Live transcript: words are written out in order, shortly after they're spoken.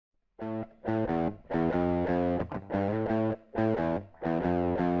And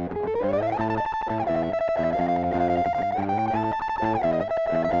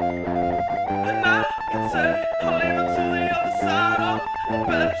I can say I'll leave it to the other side of the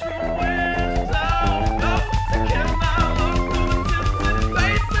bedroom window. No, so can I look through the tilted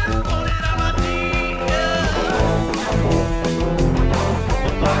faces, holding on my knees? It's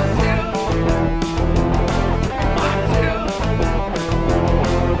a hard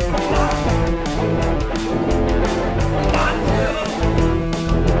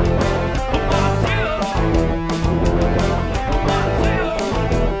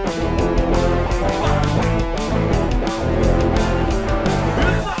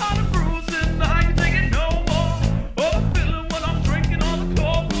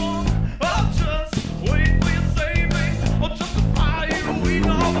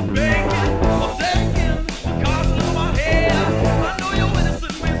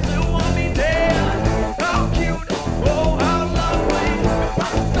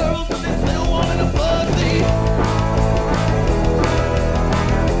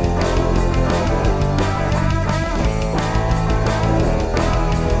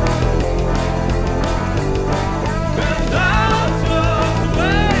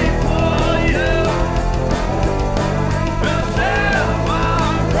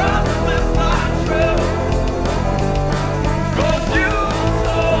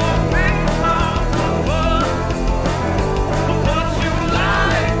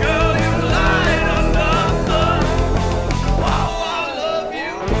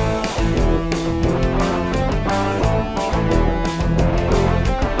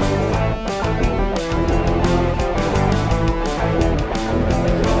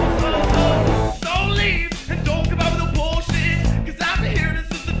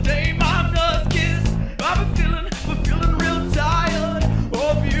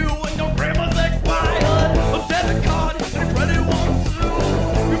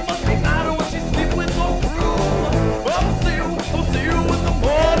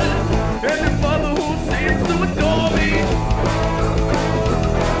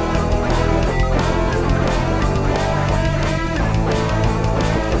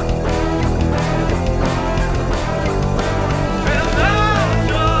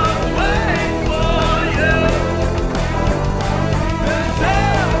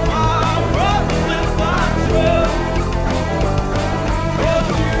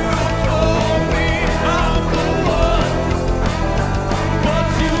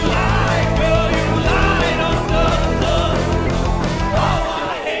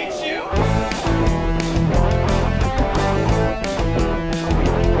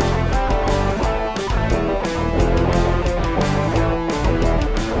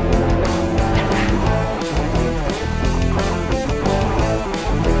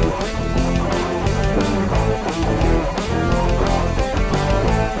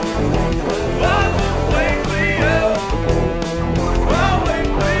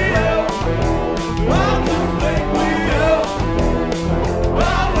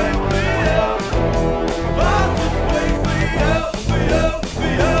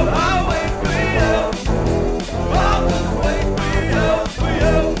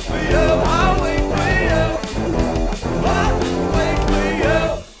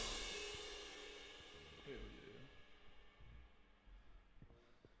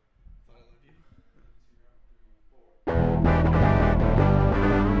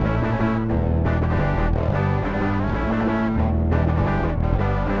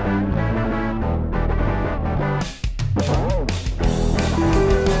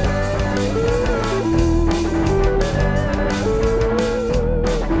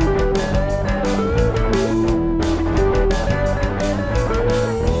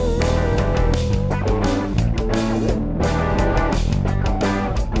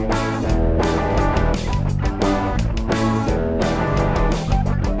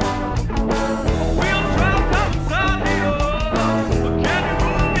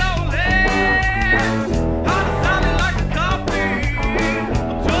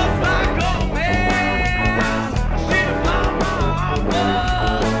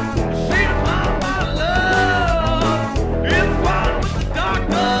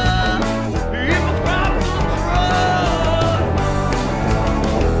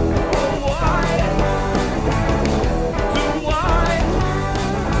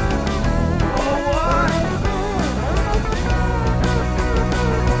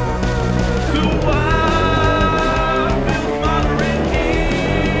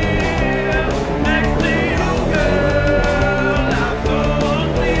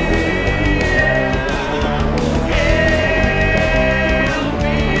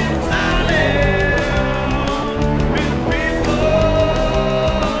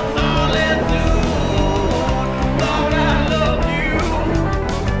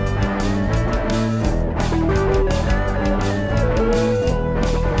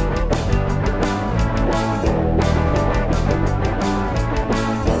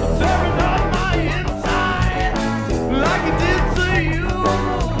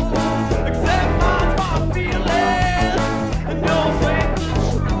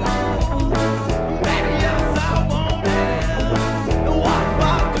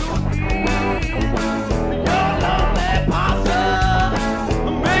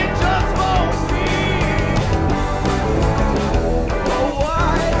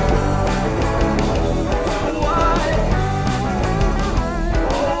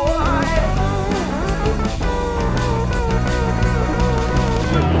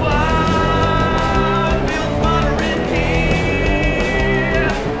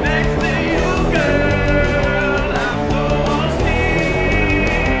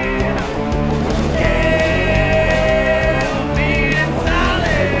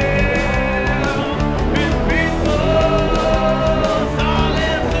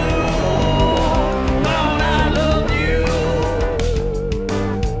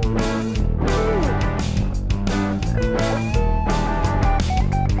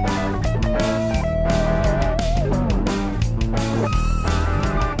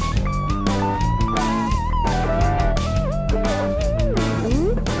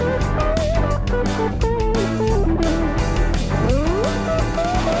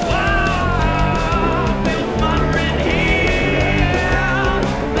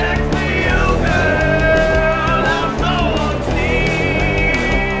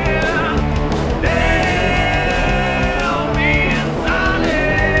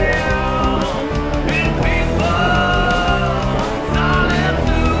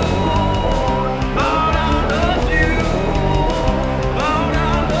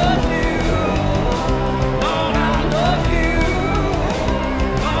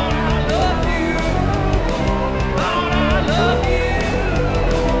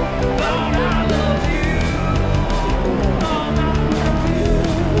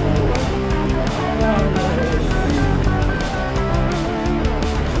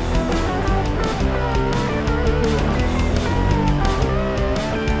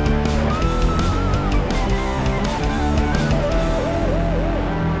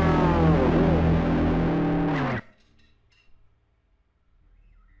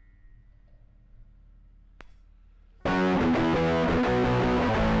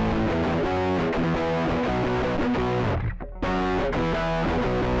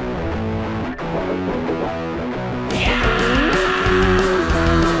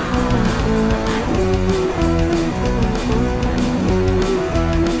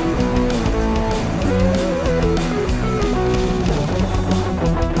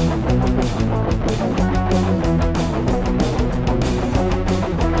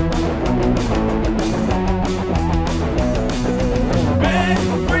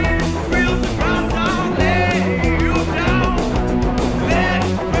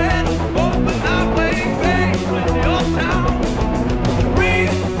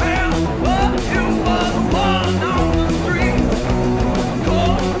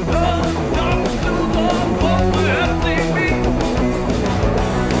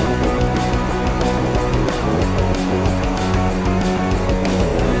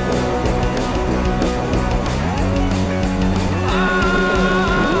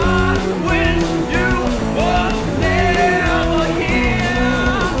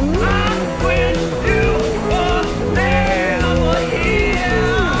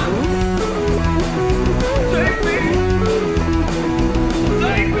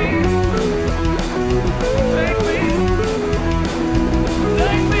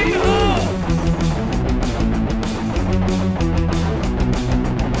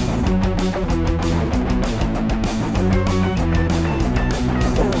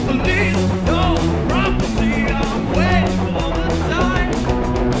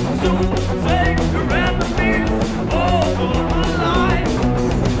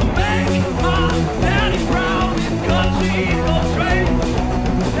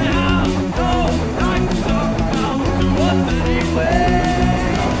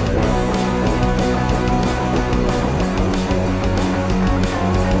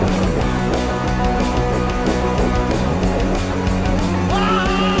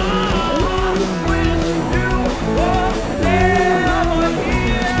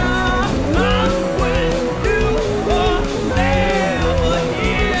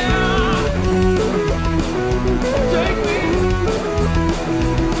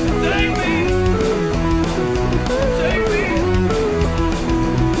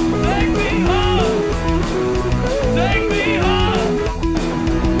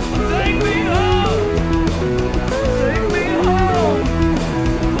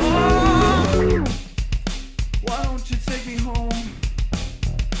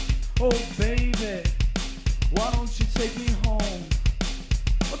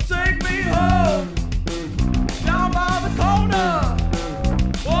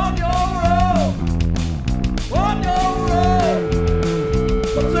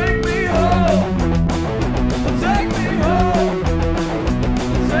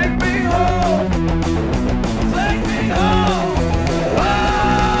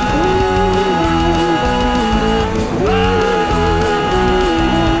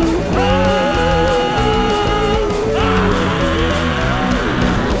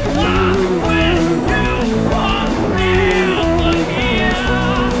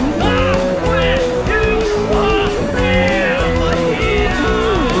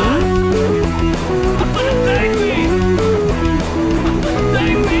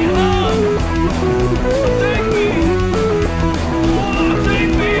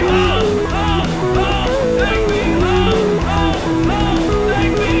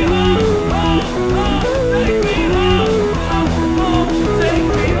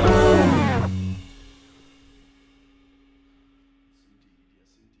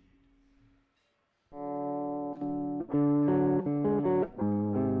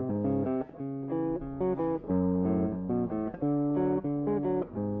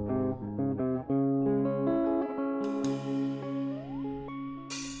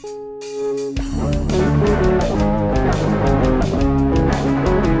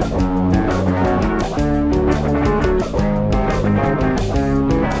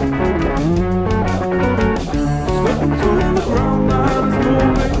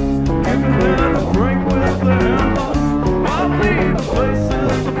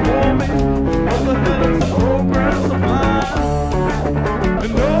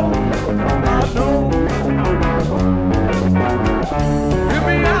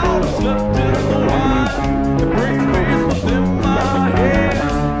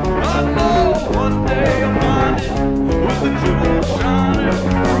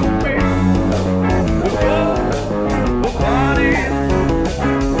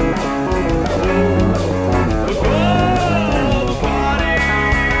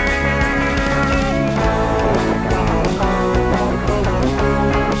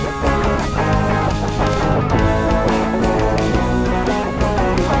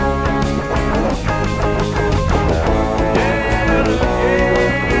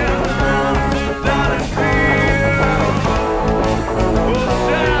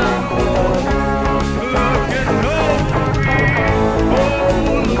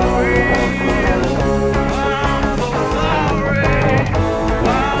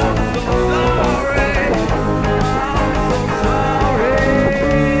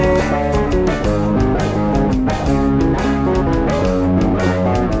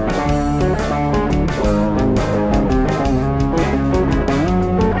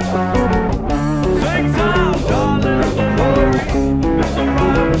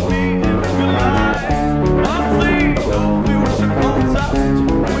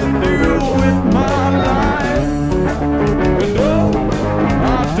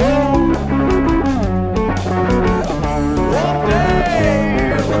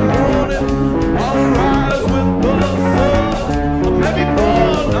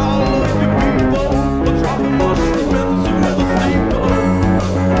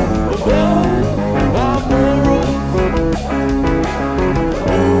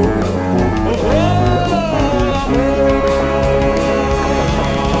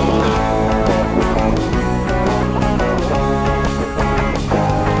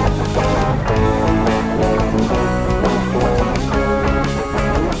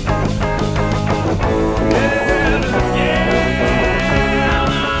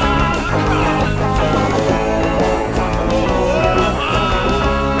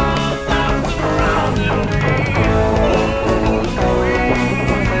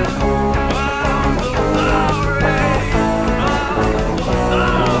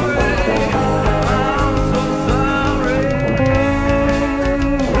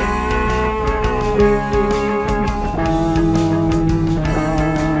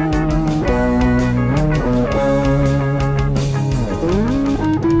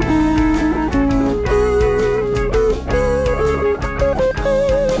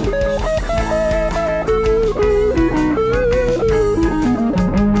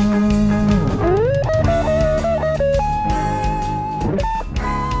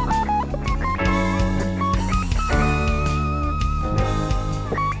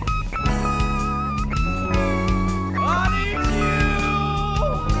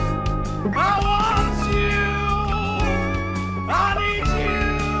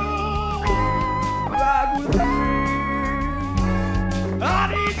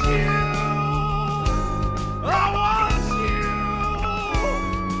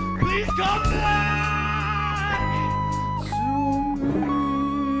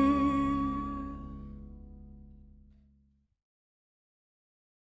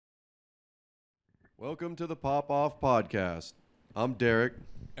Welcome to the Pop Off Podcast. I'm Derek.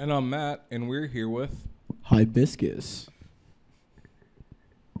 And I'm Matt, and we're here with Hibiscus.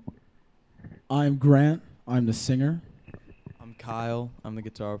 I'm Grant. I'm the singer. I'm Kyle. I'm the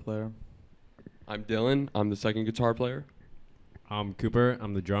guitar player. I'm Dylan. I'm the second guitar player. I'm Cooper.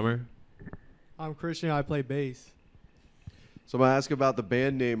 I'm the drummer. I'm Christian. I play bass. So I'm going to ask about the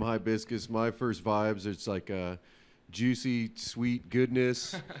band name Hibiscus. My first vibes, it's like a juicy, sweet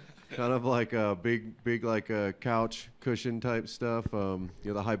goodness. Kind of like a big like a couch cushion type stuff.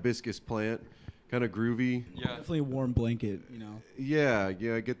 The hibiscus plant, kind of groovy. Yeah. Definitely a warm blanket, Yeah,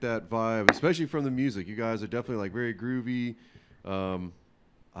 I get that vibe, especially from the music. You guys are definitely like very groovy. I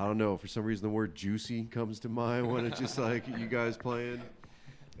don't know, for some reason the word juicy comes to mind when it's just like you guys playing.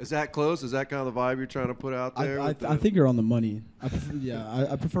 Is that close? Is that kind of the vibe you're trying to put out there? I think you're on the money. I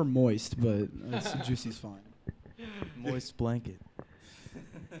prefer moist, but juicy's fine. Moist blanket.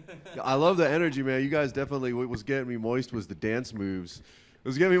 I love the energy, man. You guys definitely, what was getting me moist was the dance moves. It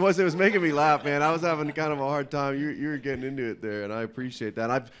was getting me moist. It was making me laugh, man. I was having kind of a hard time. You were getting into it there, and I appreciate that.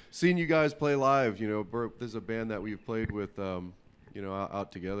 I've seen you guys play live. This is a band that we've played with,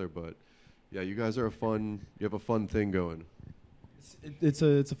 out together. But yeah, you guys are you have a fun thing going. It's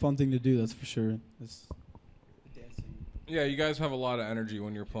a fun thing to do, that's for sure. It's dancing. Yeah, you guys have a lot of energy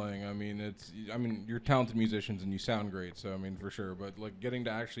when you're playing. You're talented musicians and you sound great, so for sure. But like getting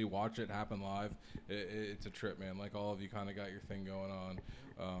to actually watch it happen live, it's a trip, man. Like all of you kind of got your thing going on.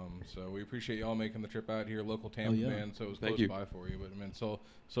 So we appreciate y'all making the trip out here, local Tampa band. So it was Thank close you. by for you, but so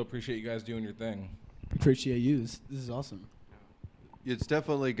appreciate you guys doing your thing. Appreciate you. This is awesome. It's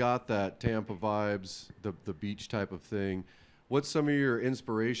definitely got that Tampa vibes, the beach type of thing. What's some of your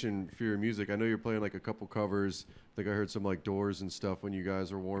inspiration for your music? I know you're playing like a couple covers. I think I heard some like Doors and stuff when you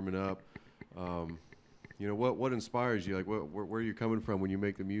guys are warming up. What inspires you? Like where are you coming from when you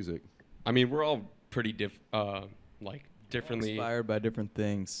make the music? I mean, we're all pretty differently Inspired by different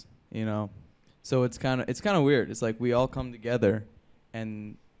things, So it's kind of weird. It's like we all come together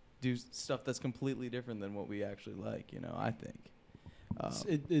and do stuff that's completely different than what we actually like, I think.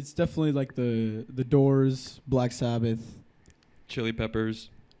 It's definitely like the Doors, Black Sabbath, Chili Peppers.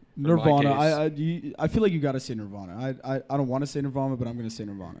 Nirvana. I feel like you gotta say Nirvana. I don't want to say Nirvana, but I'm gonna say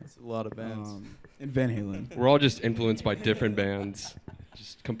Nirvana. It's a lot of bands. And Van Halen. We're all just influenced by different bands,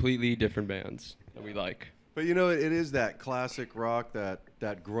 just completely different bands that we like. But it is that classic rock, that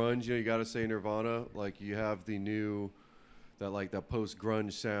grunge. You got to say Nirvana. Like you have the new, that post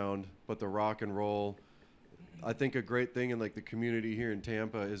grunge sound, but the rock and roll. I think a great thing in like the community here in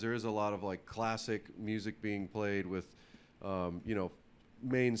Tampa is there is a lot of like classic music being played with,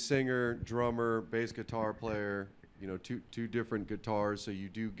 main singer, drummer, bass guitar player. Two different guitars, so you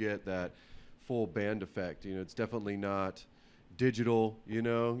do get that full band effect. It's definitely not digital.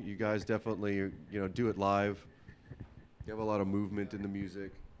 You guys definitely do it live. You have a lot of movement in the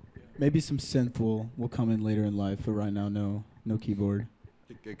music. Maybe some synth will come in later in life, but right now no keyboard.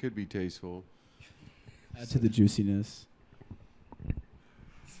 It could be tasteful. Add to the juiciness.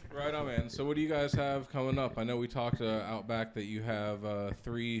 Right on, man. So what do you guys have coming up? I know we talked out back that you have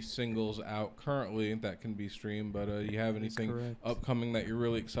 3 singles out currently that can be streamed, but do you have anything upcoming that you're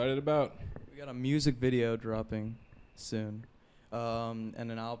really excited about? We got a music video dropping soon, and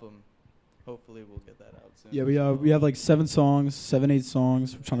an album. Hopefully we'll get that out soon. Yeah, we have like 7 songs, 8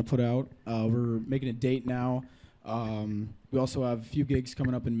 songs we're trying to put out. We're making a date now. We also have a few gigs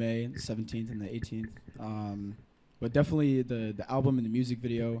coming up in May, the 17th and the 18th. But definitely the album and the music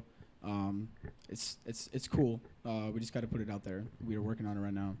video, it's cool. We just got to put it out there. We are working on it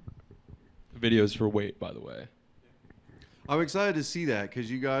right now. The videos for Wait, by the way. I'm excited to see that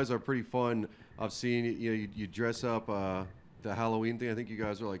because you guys are pretty fun. I've seen you dress up the Halloween thing. I think you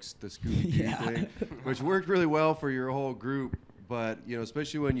guys are like the Scooby-Doo thing, which worked really well for your whole group. But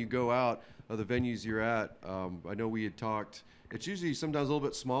especially when you go out of the venues you're at, I know we had talked. It's usually sometimes a little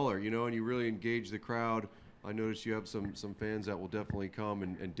bit smaller, and you really engage the crowd. I noticed you have some fans that will definitely come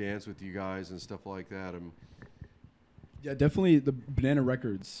and dance with you guys and stuff like that. Yeah, definitely the Banana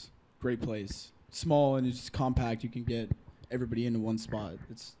Records, great place. Small and it's just compact. You can get everybody into one spot.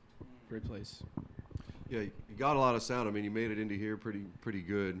 It's a great place. Yeah, you got a lot of sound. I mean, you made it into here pretty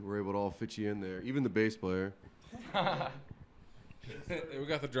good. We're able to all fit you in there, even the bass player. We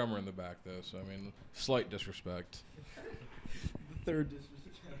got the drummer in the back, though, so, slight disrespect. The third disrespect.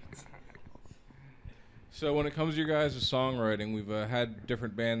 So when it comes to your guys' songwriting, we've had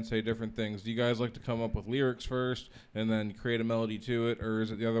different bands say different things. Do you guys like to come up with lyrics first and then create a melody to it, or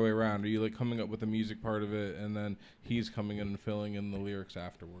is it the other way around? Are you like coming up with the music part of it and then he's coming in and filling in the lyrics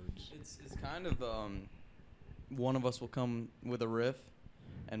afterwards? It's kind of one of us will come with a riff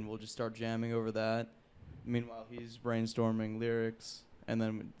and we'll just start jamming over that, meanwhile, he's brainstorming lyrics, and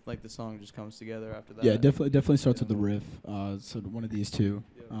then like the song just comes together after that. Yeah, definitely starts with the riff. So one of these two.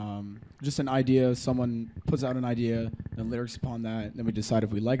 Just an idea. Someone puts out an idea, and lyrics upon that. Then we decide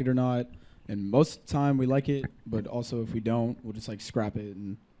if we like it or not. And most of the time we like it, but also if we don't, we'll just like scrap it.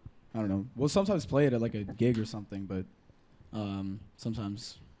 And I don't know. We'll sometimes play it at like a gig or something, but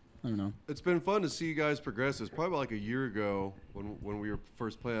sometimes I don't know. It's been fun to see you guys progress. It's probably like a year ago when we were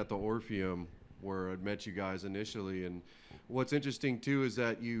first playing at the Orpheum, where I'd met you guys initially. And what's interesting too is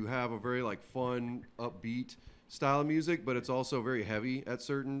that you have a very like fun, upbeat style of music, but it's also very heavy at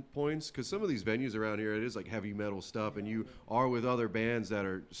certain points, because some of these venues around here, it is like heavy metal stuff, and you are with other bands that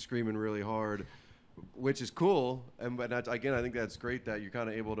are screaming really hard, which is cool. And but that's, again, I think that's great that you're kind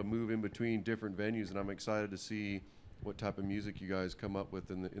of able to move in between different venues, and I'm excited to see what type of music you guys come up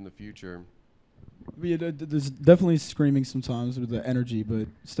with in the future. Yeah, there's definitely screaming sometimes with the energy, but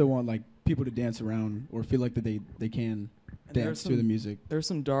still want like people to dance around or feel like that they can dance to the music. There's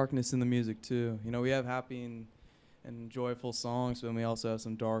some darkness in the music too. You know, we have happy and joyful songs, but we also have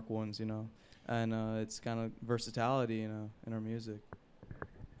some dark ones. You know, and it's kind of versatility, you know, in our music.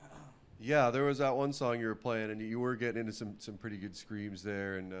 Yeah, there was that one song you were playing, and you were getting into some pretty good screams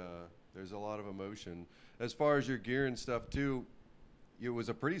there, and there's a lot of emotion. As far as your gear and stuff too, it was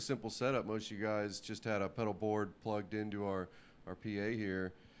a pretty simple setup. Most of you guys just had a pedal board plugged into our PA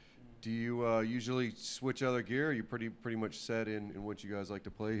here. Do you usually switch other gear, or are you pretty much set in what you guys like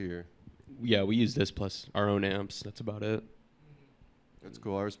to play here? Yeah, we use this plus our own amps. That's about it. That's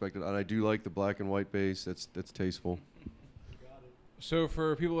cool. I respect it. And I do like the black and white bass. That's tasteful. So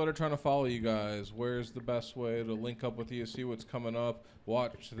for people that are trying to follow you guys, where's the best way to link up with you, see what's coming up,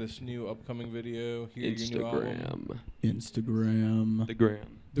 watch this new upcoming video, hear your new album? Instagram. The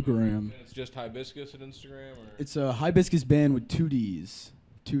gram. And it's just Hibiscus at Instagram? Or? It's a Hibiscus band with 2 Ds.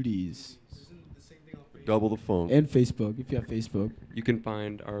 2 Ds. Double the funk. And Facebook, if you have Facebook. You can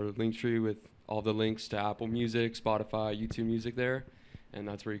find our link tree with all the links to Apple Music, Spotify, YouTube Music there, and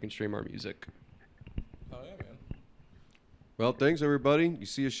that's where you can stream our music. Oh, yeah, man. Well, thanks, everybody. You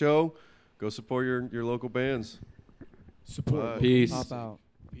see a show, go support your local bands. Support. Bye. Peace. Pop out.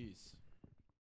 Peace.